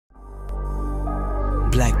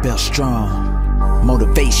Black belt strong,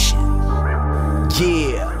 motivation.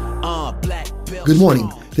 Black belt. Good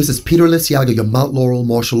morning. This is Peter Liciaga, your Mount Laurel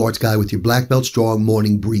martial arts guy with your Black Belt Strong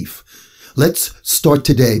morning brief. Let's start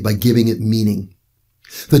today by giving it meaning.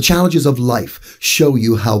 The challenges of life show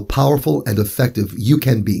you how powerful and effective you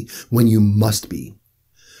can be when you must be.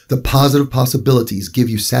 The positive possibilities give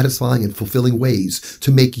you satisfying and fulfilling ways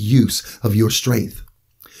to make use of your strength.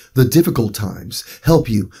 The difficult times help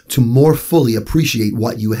you to more fully appreciate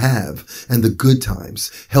what you have, and the good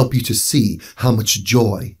times help you to see how much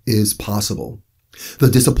joy is possible. The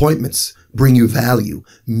disappointments bring you value,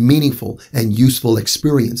 meaningful and useful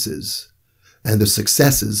experiences, and the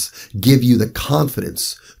successes give you the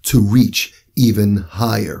confidence to reach even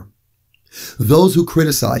higher. Those who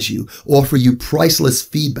criticize you offer you priceless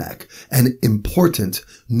feedback and important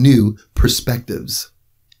new perspectives.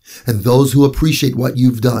 And those who appreciate what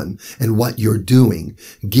you've done and what you're doing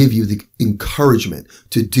give you the encouragement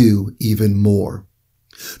to do even more.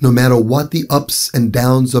 No matter what the ups and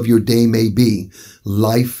downs of your day may be,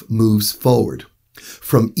 life moves forward.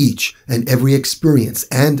 From each and every experience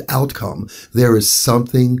and outcome, there is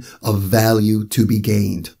something of value to be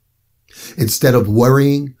gained. Instead of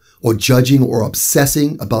worrying or judging or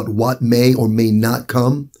obsessing about what may or may not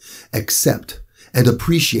come, accept and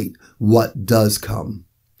appreciate what does come.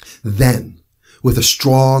 Then, with a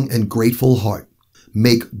strong and grateful heart,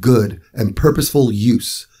 make good and purposeful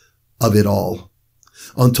use of it all.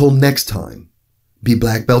 Until next time, be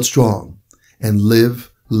Black Belt Strong and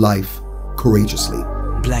live life courageously.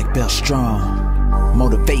 Black belt strong,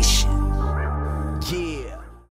 motivation.